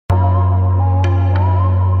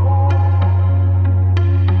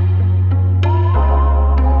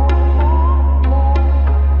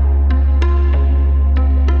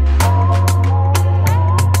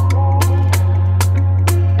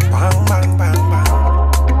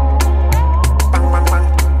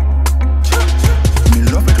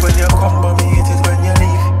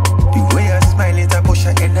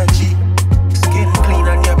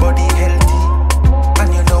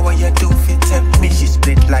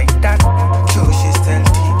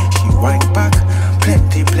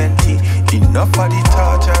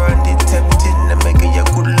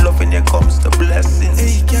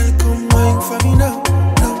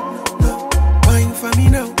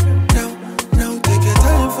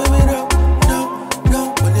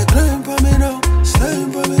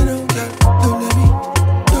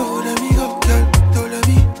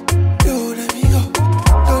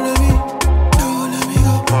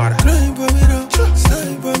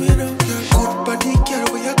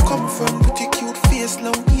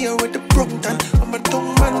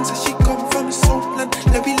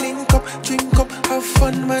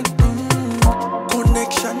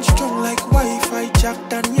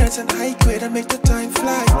and high grade and make the time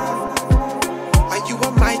fly. Are you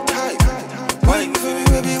on my type? Wine for me,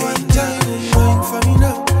 baby, one time. Wine for me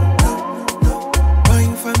now. No, no.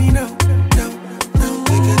 Wine for me now. No, no.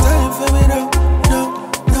 Take your time for me now. No,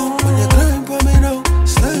 no. When you climb for me now,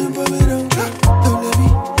 slime for me now. Don't let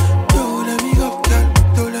me go, girl.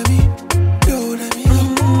 Don't let me go, don't let me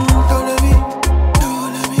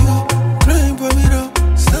go. Climb for me now,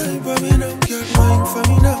 slime for me now, girl. Wine for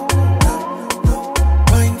me now. No, no.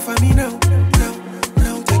 Wine for me now. No,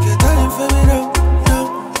 no. Take your time for me now. No,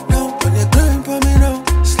 no. When you climb for me now,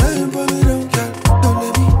 slime for me now, girl. Don't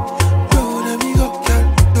let me go, girl.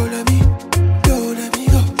 Don't let me go, don't let me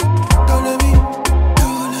go.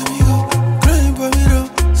 Climb for me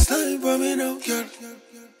now, slime for me now, girl.